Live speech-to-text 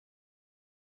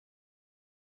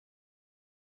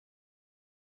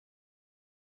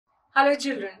Hello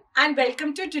children and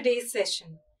welcome to today's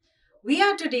session. We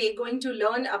are today going to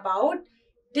learn about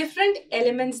different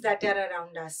elements that are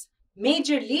around us,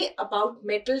 majorly about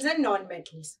metals and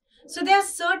non-metals. So there are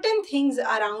certain things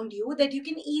around you that you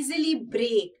can easily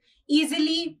break,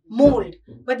 easily mold,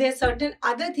 but there are certain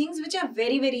other things which are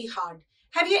very, very hard.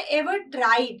 Have you ever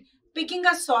tried picking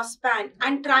a saucepan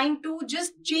and trying to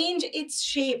just change its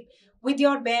shape with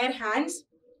your bare hands?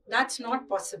 That's not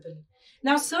possible.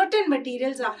 Now, certain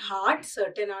materials are hard,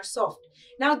 certain are soft.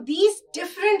 Now, these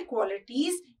different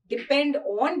qualities depend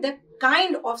on the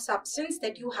kind of substance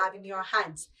that you have in your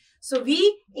hands. So,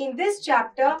 we in this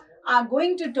chapter are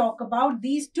going to talk about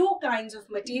these two kinds of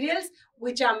materials,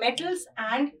 which are metals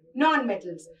and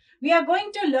non-metals. We are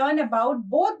going to learn about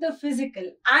both the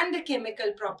physical and the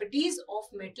chemical properties of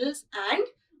metals and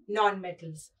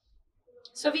non-metals.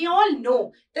 So we all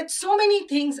know that so many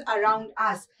things around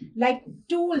us, like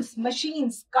tools,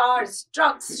 machines, cars,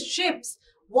 trucks, ships,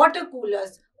 water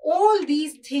coolers, all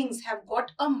these things have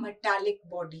got a metallic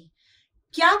body.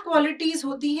 क्या qualities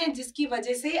होती हैं जिसकी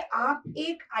वजह से आप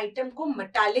एक item को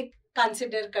metallic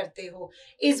consider करते हो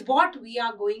is what we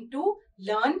are going to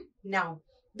learn now.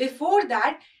 Before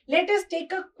that, let us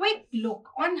take a quick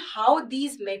look on how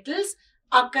these metals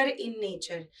occur in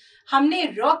nature. हमने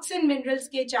rocks and minerals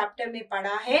के चैप्टर में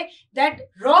पढ़ा है that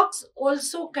rocks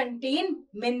also contain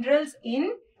minerals in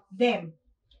them.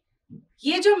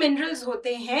 ये जो minerals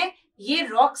होते हैं ये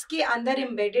रॉक्स के अंदर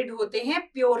एम्बेडेड होते हैं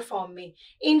प्योर फॉर्म में.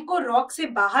 इनको रॉक से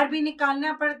बाहर भी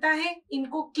निकालना पड़ता है,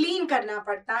 इनको क्लीन करना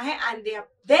पड़ता है and they are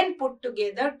then put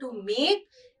together to make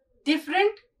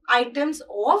different items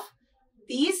of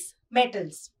these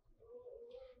metals.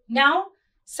 Now,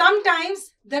 sometimes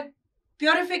the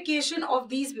purification of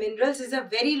these minerals is a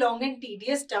very long and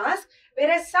tedious task,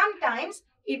 whereas sometimes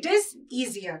it is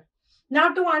easier. Now,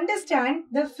 to understand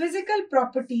the physical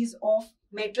properties of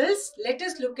metals, let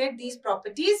us look at these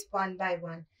properties one by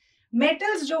one.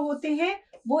 Metals जो होते हैं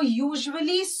वो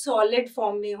usually solid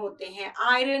form में होते हैं,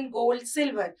 iron, gold,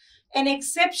 silver. An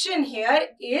exception here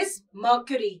is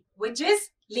mercury, which is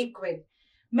liquid.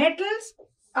 Metals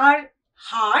are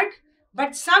hard,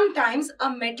 but sometimes a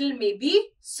metal may be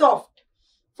soft.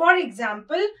 For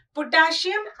example,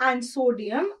 potassium and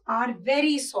sodium are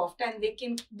very soft and they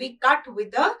can be cut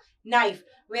with a knife,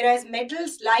 whereas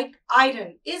metals like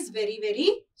iron is very, very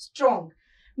strong.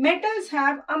 Metals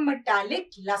have a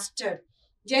metallic luster.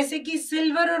 जैसे कि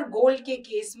silver और gold के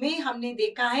case में हमने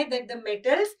देखा है that the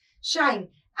metals shine.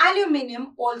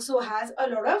 Aluminium also has a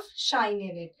lot of shine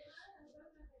in it.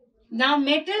 Now,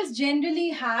 metals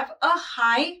generally have a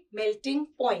high melting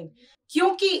point.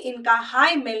 क्योंकि इनका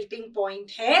high melting point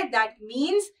है, that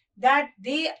means that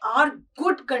they are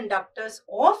good conductors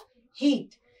of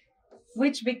heat,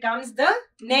 which becomes the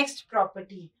next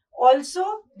property. Also,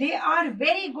 they are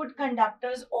very good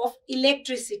conductors of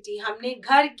electricity. हमने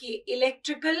घर के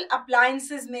electrical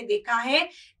appliances में देखा है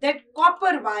that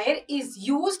copper wire is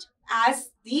used as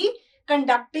the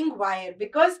conducting wire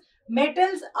because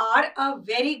metals are a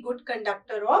very good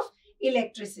conductor of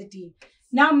electricity.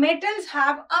 Now, metals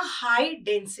have a high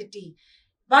density.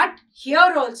 But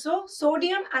here also,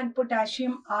 sodium and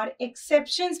potassium are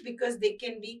exceptions because they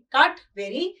can be cut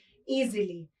very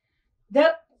easily.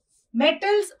 The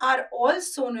metals are all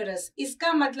sonorous.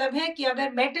 इसका मतलब है कि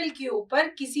अगर metal के ऊपर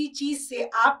किसी चीज से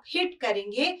आप हिट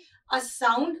करेंगे, a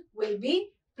sound will be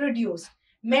produced.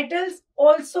 Metals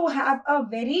also have a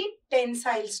very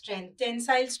tensile strength.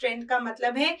 Tensile strength का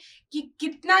मतलब है कि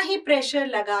कितना ही प्रेशर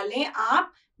लगा लें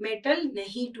आप, मेटल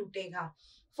नहीं टूटेगा.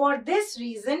 For this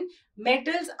reason,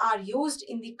 metals are used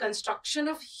in the construction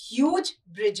of huge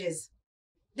bridges.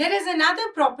 There is another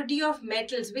property of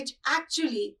metals which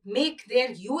actually make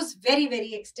their use very,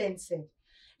 very extensive.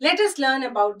 Let us learn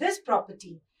about this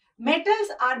property. Metals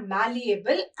are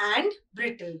malleable and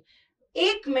brittle.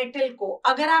 एक metal को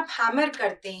अगर आप hammer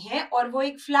करते हैं और वो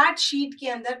एक flat sheet के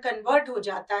अंदर कन्वर्ट हो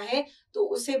जाता है तो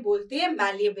उसे बोलते हैं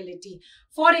malleability.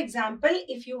 For example,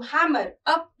 if you hammer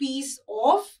a piece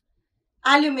of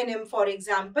aluminium for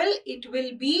example, it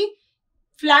will be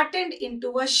flattened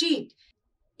into a sheet.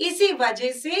 इसी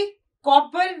वजह से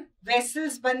कॉपर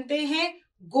वेसल्स बनते हैं,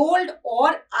 गोल्ड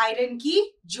और आयरन की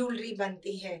ज्वेलरी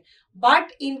बनती है.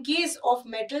 But in case of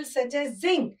metal such as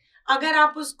zinc, अगर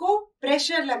आप उसको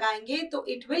प्रेशर लगाएंगे तो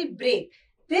it will break.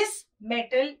 This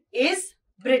metal is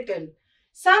brittle.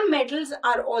 Some metals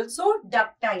are also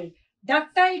ductile.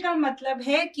 Ductile का मतलब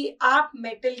है कि आप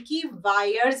मेटल की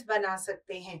वायर्स बना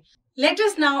सकते हैं. Let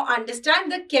us now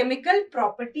understand the chemical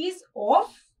properties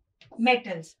of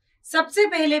metals. सबसे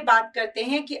पहले बात करते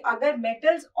हैं कि अगर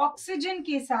मेटल्स ऑक्सीजन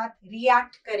के साथ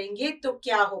रिएक्ट करेंगे तो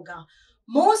क्या होगा.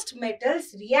 most metals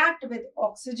react with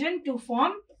oxygen to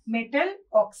form metal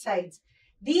oxides.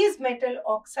 These metal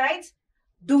oxides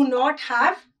do not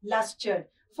have luster.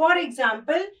 For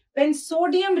example, when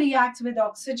sodium reacts with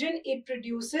oxygen, it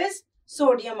produces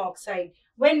sodium oxide.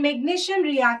 When magnesium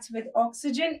reacts with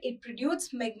oxygen, it produces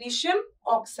magnesium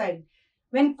oxide.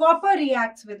 When copper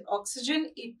reacts with oxygen,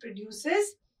 it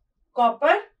produces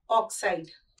copper oxide.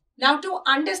 Now, to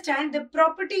understand the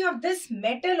property of this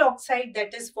metal oxide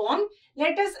that is formed,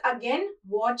 let us again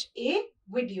watch a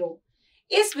video.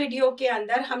 इस video के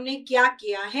अंदर हमने क्या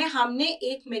किया है, हमने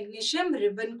एक magnesium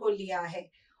ribbon को लिया है,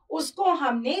 उसको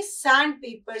हमने सैंड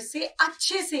पेपर से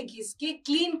अच्छे से घिस के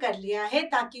क्लीन कर लिया है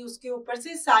ताकि उसके ऊपर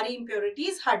से सारी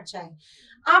इंप्योरिटीज हट जाएं।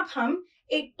 अब हम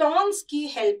एक टॉन्ग्स की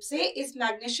हेल्प से इस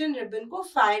मैग्नीशियम रिबन को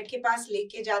फायर के पास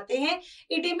लेके जाते हैं।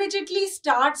 It immediately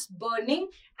starts burning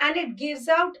and it gives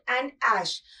out an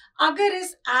ऐश। अगर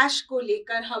इस ऐश को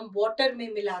लेकर हम वाटर में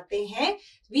मिलाते हैं,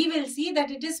 we will see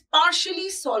that it is partially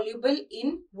soluble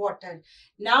in water.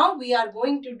 Now we are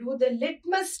going to do the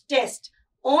litmus test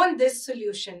on this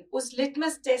solution. उस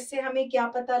litmus test से हमें क्या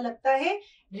पता लगता है?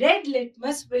 Red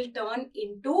litmus will turn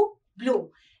into blue.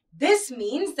 This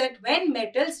means that when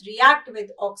metals react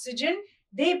with oxygen,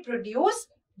 they produce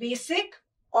basic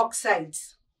oxides.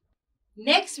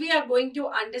 Next, we are going to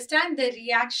understand the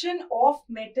reaction of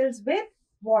metals with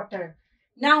water.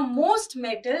 Now, most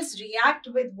metals react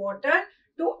with water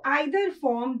to either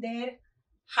form their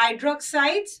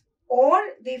hydroxides or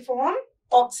they form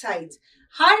oxides.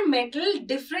 Her metal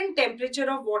different temperature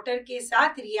of water के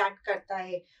साथ react करता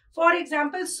है. For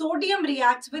example, sodium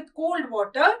reacts with cold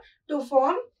water to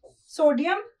form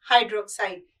sodium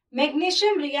hydroxide.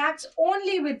 Magnesium reacts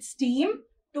only with steam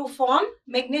to form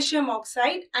magnesium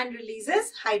oxide and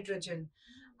releases hydrogen.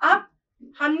 अब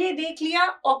हमने देख लिया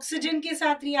oxygen के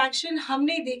साथ रिएक्शन,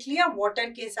 हमने देख लिया वाटर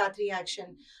के साथ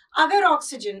रिएक्शन। अगर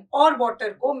ऑक्सीजन और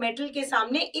वाटर को मेटल के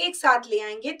सामने एक साथ ले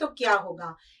आएंगे तो क्या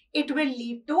होगा? It will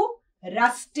lead to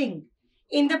rusting.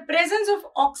 In the presence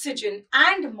of oxygen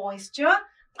and moisture,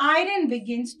 iron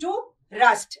begins to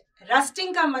rust.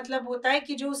 Rusting का मतलब होता है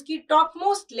कि जो उसकी टॉप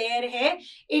मोस्ट लेयर है,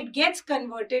 it gets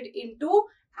converted into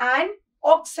an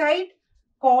oxide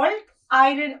called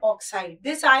iron oxide.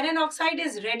 This iron oxide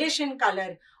is reddish in color.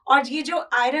 और ये जो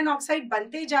iron oxide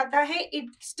बनते जाता है,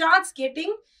 it starts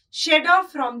getting shed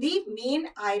off from the main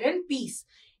iron piece.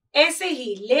 ऐसे ही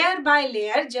layer by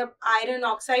layer जब iron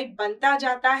oxide बनता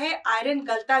जाता है, iron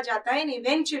गलता जाता है, and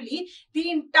eventually the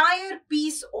entire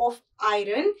piece of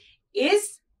iron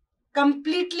is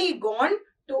completely gone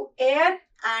to air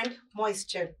and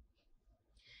moisture.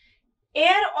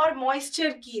 Air और moisture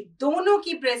की दोनों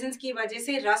की प्रेजेंस की वजह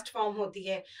से रस्ट फॉर्म होती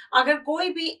है। अगर कोई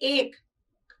भी एक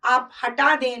आप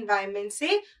हटा दें एनवायरनमेंट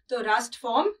से तो रस्ट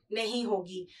फॉर्म नहीं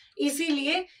होगी।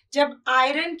 इसीलिए जब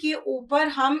आयरन के ऊपर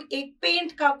हम एक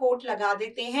पेंट का कोट लगा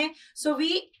देते हैं, so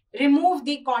we remove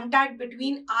the contact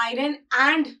between iron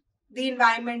and the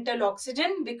environmental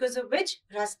oxygen, because of which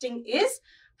rusting is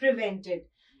prevented.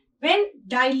 When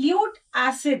dilute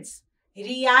acids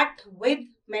react with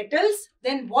metals,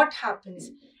 then what happens?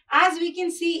 As we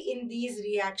can see in these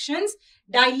reactions,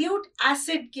 dilute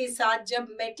acid के साथ जब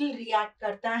metal react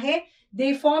करता है,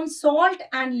 they form salt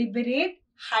and liberate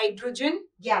hydrogen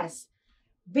gas.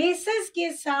 Bases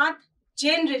के साथ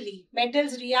generally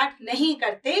metals react नहीं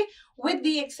करते, with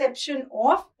the exception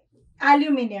of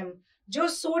aluminium, जो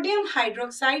sodium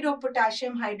hydroxide और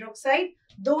potassium hydroxide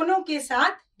दोनों के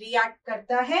साथ react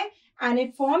करता है and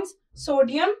it forms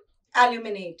sodium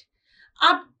aluminate.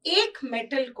 अब एक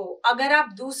मेटल को अगर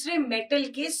आप दूसरे मेटल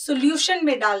के सॉल्यूशन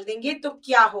में डाल देंगे तो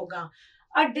क्या होगा?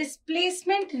 A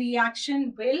displacement reaction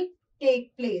will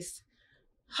take place.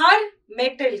 Her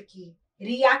metal की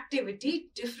रिएक्टिविटी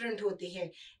डिफरेंट होती है।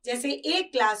 जैसे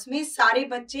एक क्लास में सारे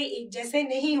बच्चे एक जैसे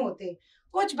नहीं होते,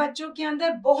 कुछ बच्चों के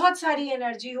अंदर बहुत सारी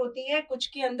एनर्जी होती है, कुछ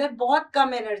के अंदर बहुत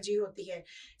कम एनर्जी होती है।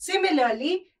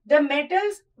 Similarly the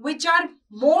metals which are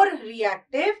more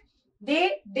reactive, they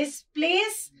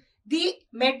displace the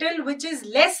metal which is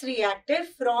less reactive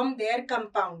from their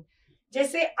compound.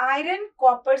 जैसे आयरन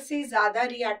कॉपर से ज्यादा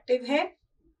रिएक्टिव है।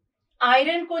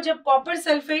 आयरन को जब कॉपर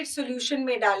सल्फेट सॉल्यूशन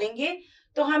में डालेंगे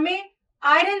तो हमें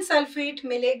आयरन सल्फेट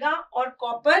मिलेगा और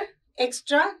कॉपर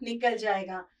एक्स्ट्रा निकल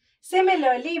जाएगा।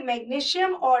 सिमिलरली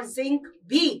मैग्नीशियम और जिंक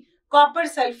भी कॉपर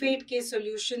सल्फेट के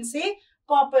सॉल्यूशन से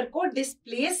कॉपर को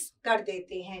डिस्प्लेस कर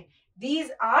देते हैं।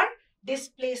 These are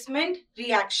displacement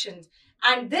reactions,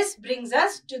 and this brings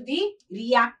us to the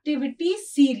reactivity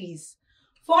series.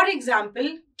 For example,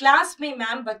 class में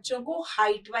मैम बच्चों को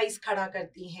हाइट वाइज खड़ा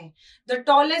करती हैं। The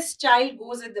tallest child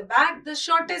goes at the back, the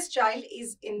shortest child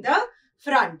is in the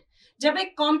front. जब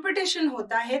एक competition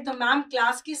होता है तो मैम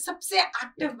क्लास के सबसे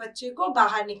एक्टिव बच्चे को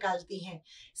बाहर निकालती हैं.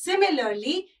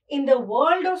 Similarly in the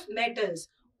world of metals,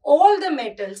 all the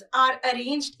metals are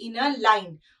arranged in a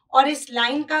line. और इस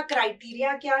लाइन का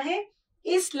क्राइटेरिया क्या है?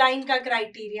 इस लाइन का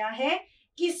क्राइटेरिया है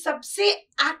कि सबसे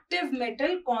एक्टिव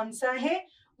मेटल कौन सा है,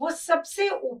 वो सबसे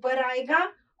ऊपर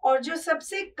आएगा और जो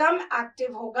सबसे कम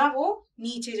एक्टिव होगा वो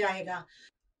नीचे जाएगा.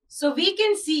 So we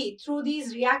can see through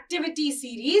these reactivity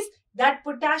series that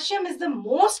potassium is the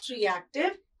most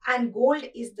reactive and gold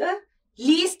is the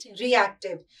least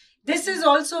reactive. This is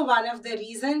also one of the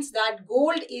reasons that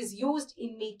gold is used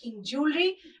in making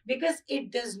jewelry, because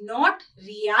it does not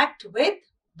react with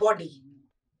body.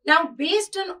 Now,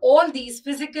 based on all these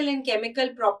physical and chemical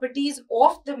properties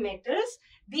of the metals,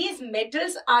 these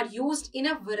metals are used in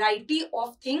a variety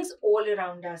of things all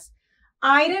around us.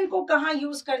 Iron को कहाँ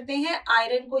use करते हैं?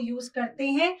 Iron को use करते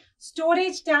हैं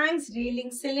storage tanks,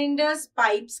 railing cylinders,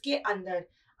 pipes के अंदर.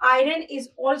 Iron is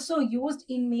also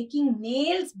used in making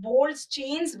nails, bolts,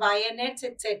 chains, wire nets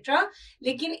etcetera.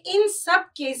 लेकिन इन सब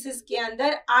केसेस के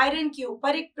अंदर आयरन के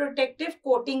ऊपर एक प्रोटेक्टिव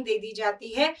कोटिंग दे दी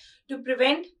जाती है टू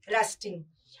प्रिवेंट रस्टिंग.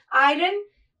 आयरन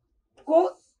को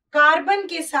कार्बन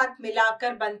के साथ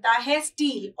मिलाकर बनता है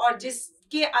स्टील, और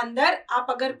जिसके अंदर आप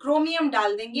अगर क्रोमियम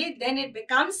डाल देंगे then it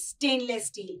becomes stainless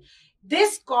steel.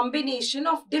 This combination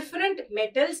of different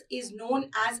metals is known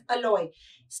as alloy.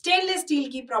 Stainless steel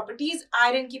की प्रॉपर्टीज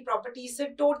आयरन की प्रॉपर्टीज से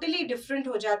टोटली डिफरेंट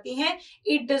हो जाती हैं.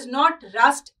 It does not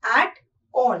rust at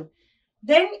all.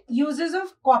 Then uses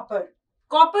of copper.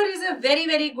 Copper is a very,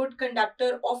 very good conductor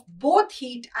of both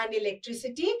heat and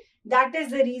electricity. That is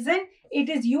the reason it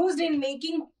is used in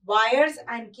making wires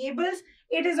and cables.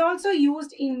 It is also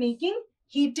used in making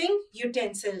heating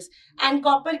utensils. And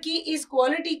copper की इस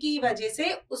quality की वजह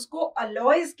से उसको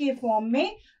alloys के form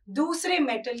में दूसरे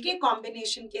metal के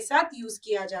combination के साथ use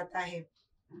किया जाता है.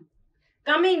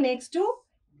 Coming next to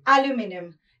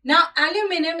aluminum. Now,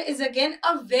 aluminum is again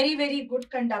a very, very good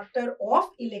conductor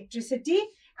of electricity.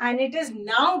 And it is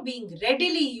now being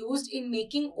readily used in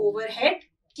making overhead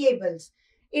cables.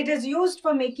 It is used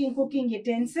for making cooking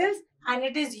utensils, and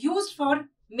it is used for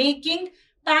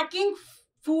packing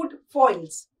food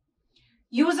foils.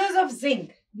 Uses of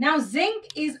zinc. Now,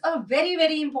 zinc is a very,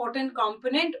 very important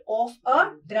component of a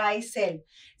dry cell.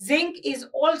 Zinc is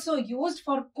also used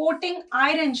for coating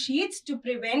iron sheets to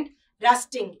prevent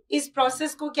rusting. इस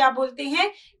process को क्या बोलते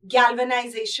हैं?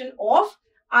 Galvanization of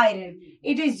iron.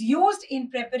 It is used in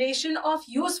preparation of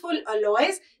useful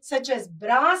alloys such as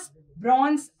brass,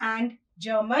 bronze and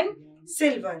German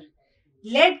silver.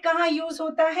 Lead कहाँ use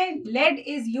होता है? Lead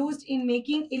is used in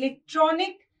making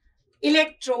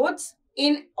electrodes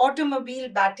in automobile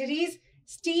batteries.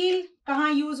 Steel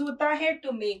कहाँ use होता है?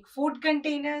 To make food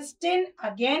containers. Tin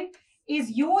again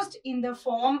is used in the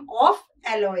form of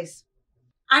alloys.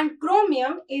 And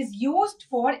chromium is used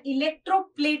for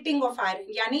electroplating of iron.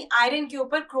 यानी iron के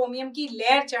ऊपर chromium की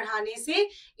layer चढ़ाने से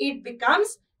it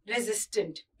becomes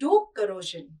resistant to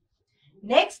corrosion.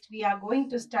 Next, we are going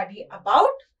to study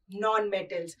about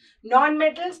non-metals.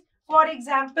 Non-metals, for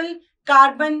example,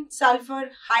 carbon, sulfur,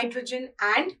 hydrogen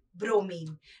and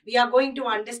bromine. We are going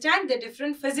to understand the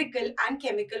different physical and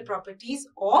chemical properties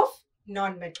of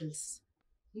non-metals.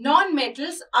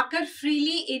 Non-metals occur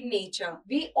freely in nature.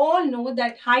 We all know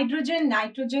that hydrogen,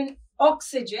 nitrogen,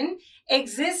 oxygen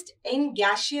exist in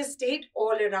gaseous state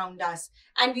all around us.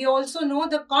 And we also know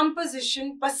the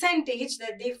composition percentage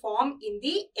that they form in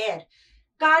the air.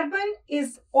 Carbon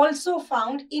is also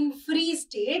found in free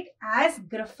state as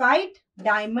graphite,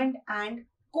 diamond and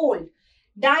coal.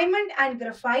 Diamond and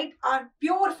graphite are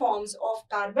pure forms of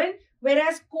carbon,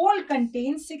 whereas coal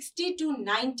contains 60 to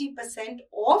 90%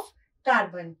 of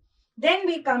carbon. Then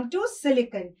we come to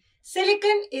silicon.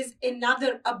 Silicon is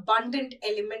another abundant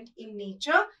element in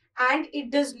nature, and it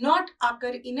does not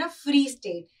occur in a free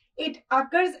state. It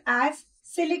occurs as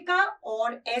silica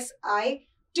or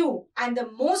Si2, and the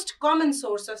most common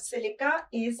source of silica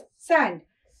is sand.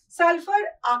 Sulfur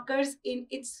occurs in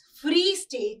its free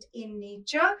state in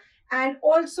nature and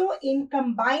also in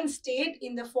combined state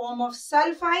in the form of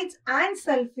sulfides and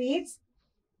sulfates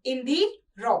in the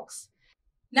rocks.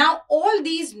 Now, all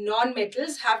these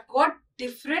non-metals have got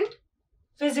different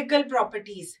physical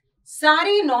properties.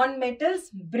 सारे non-metals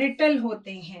brittle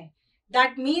होते हैं.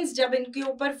 That means जब इनके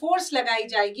ऊपर force लगाई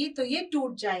जाएगी तो ये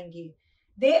टूट जाएंगे.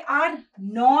 They are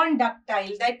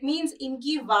non-ductile. That means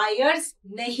इनकी wires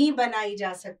नहीं बनाई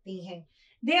जा सकती हैं.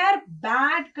 They are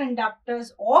bad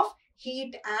conductors of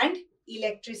heat and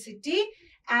electricity,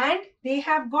 and they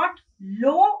have got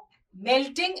low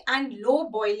melting and low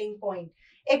boiling point.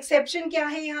 Exception क्या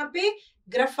है यहाँ पे?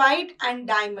 graphite and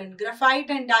diamond. Graphite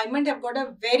and diamond have got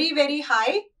a very, very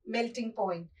high melting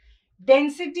point.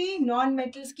 Density,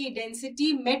 non-metals की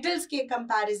density metals के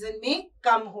comparison में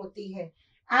कम होती है.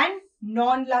 And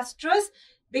non-lustrous,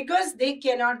 because they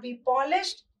cannot be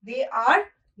polished, they are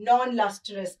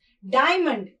non-lustrous.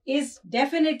 Diamond is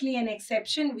definitely an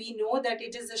exception. We know that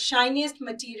it is the shiniest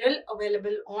material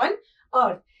available on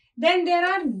earth. Then there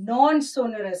are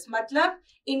non-sonorous, मतलब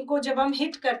इनको जब हम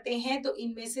hit करते हैं तो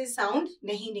इनमें से sound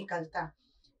नहीं निकलता.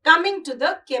 Coming to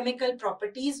the chemical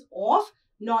properties of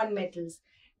non-metals.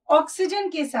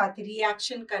 Oxygen के साथ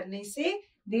reaction करने से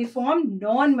they form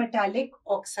non-metallic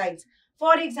oxides.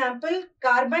 For example,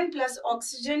 carbon plus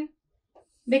oxygen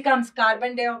becomes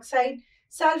carbon dioxide,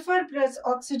 sulfur plus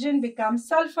oxygen becomes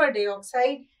sulfur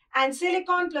dioxide, and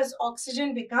silicon plus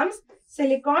oxygen becomes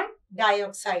silicon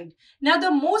dioxide. Now,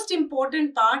 the most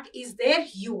important part is their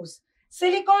use.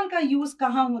 Silicon का use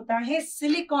कहाँ होता है?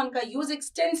 Silicon का use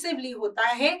extensively होता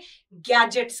है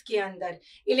gadgets के अंदर.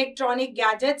 Electronic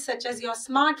gadgets such as your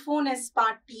smartphone and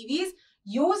smart TVs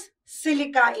use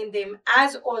silica in them,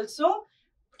 as also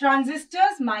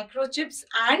transistors, microchips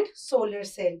and solar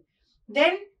cell.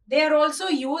 Then they are also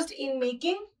used in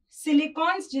making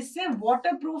silicons जिससे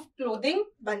waterproof clothing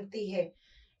बनती है.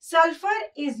 Sulfur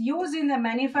is used in the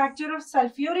manufacture of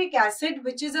sulfuric acid,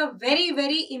 which is a very,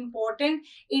 very important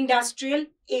industrial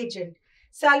agent.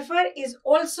 Sulfur is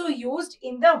also used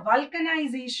in the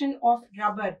vulcanization of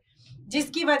rubber,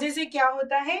 जिसकी वजह से क्या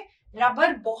होता है?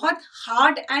 Rubber बहुत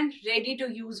hard and ready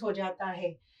to use हो जाता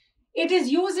है. It is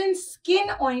used in skin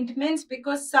ointments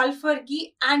because sulfur की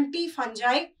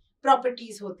anti-fungi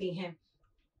properties होती हैं.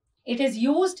 It is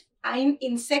used in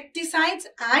insecticides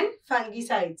and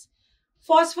fungicides.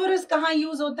 Phosphorus कहाँ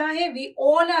use होता है? We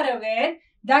all are aware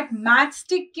that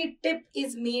matchstick की tip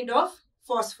is made of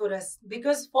phosphorus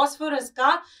because phosphorus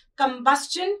का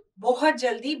combustion बहुत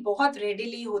जल्दी बहुत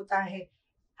readily होता है.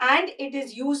 And it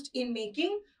is used in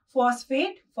making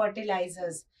phosphate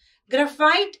fertilizers.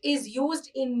 Graphite is used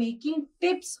in making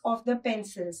tips of the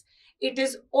pencils. It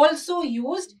is also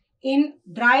used in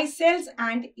dry cells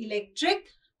and electric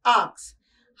arcs.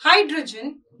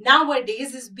 Hydrogen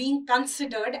nowadays is being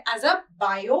considered as a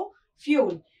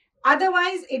biofuel.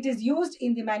 Otherwise, it is used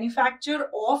in the manufacture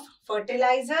of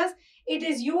fertilizers. It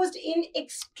is used in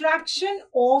extraction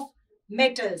of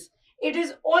metals. It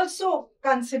is also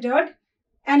considered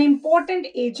an important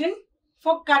agent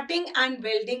for cutting and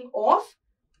welding of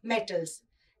metals.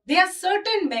 There are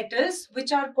certain metals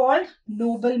which are called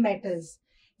noble metals.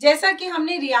 जैसा कि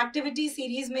हमने reactivity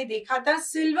series में देखा था,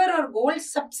 silver और gold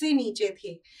सबसे नीचे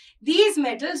थे. These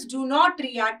metals do not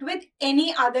react with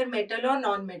any other metal or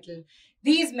non-metal.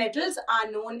 These metals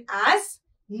are known as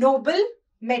noble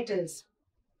metals.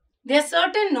 There are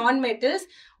certain non-metals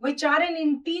which are an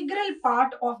integral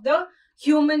part of the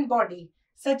human body,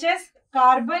 such as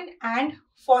carbon and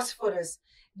phosphorus.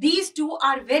 These two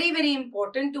are very, very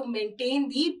important to maintain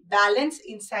the balance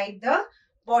inside the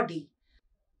body.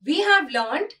 We have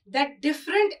learned that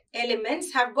different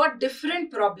elements have got different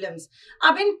problems.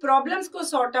 अब इन problems को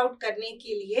sort out करने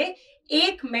के लिए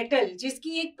एक metal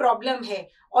जिसकी एक problem है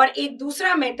और एक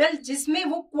दूसरा metal जिसमें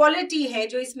वो quality है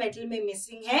जो इस metal में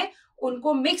missing है,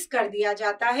 उनको mix कर दिया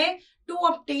जाता है to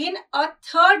obtain a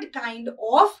third kind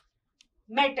of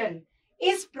metal.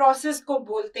 इस process को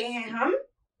बोलते हैं हम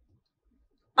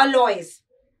alloys.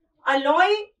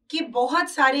 alloy के बहुत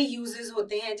सारे यूजेस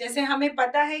होते हैं. जैसे हमें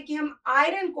पता है कि हम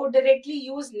आयरन को डायरेक्टली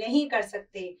यूज नहीं कर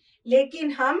सकते,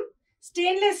 लेकिन हम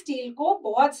स्टेनलेस स्टील को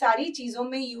बहुत सारी चीजों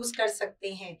में यूज कर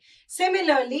सकते हैं.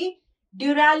 Similarly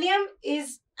ड्यूरालियम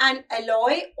is an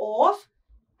alloy of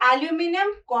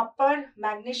aluminium, copper,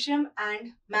 magnesium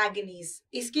and manganese.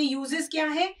 इसके यूजेस क्या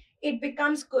है? It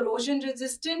becomes corrosion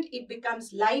resistant, it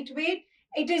becomes lightweight,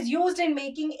 it is used in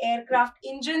making aircraft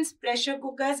engines, pressure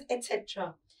cookers,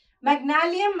 etc.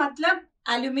 Magnesium matlab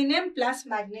aluminium plus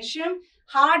magnesium,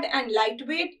 hard and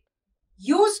lightweight,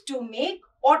 used to make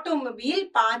automobile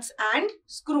parts and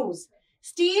screws.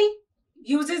 Steel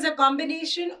uses a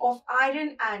combination of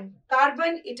iron and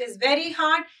carbon. It is very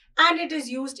hard and it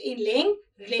is used in laying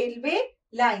railway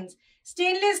lines.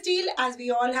 Stainless steel, as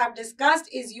we all have discussed,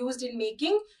 is used in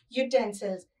making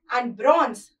utensils. And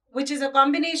bronze, which is a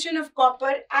combination of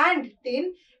copper and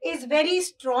tin, is very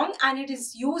strong and it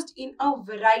is used in a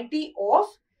variety of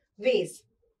ways.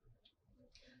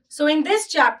 So in this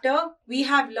chapter, we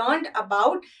have learned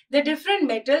about the different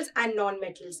metals and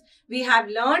non-metals. We have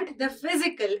learned the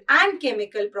physical and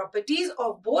chemical properties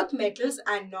of both metals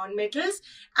and non-metals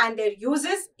and their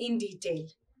uses in detail.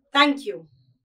 Thank you.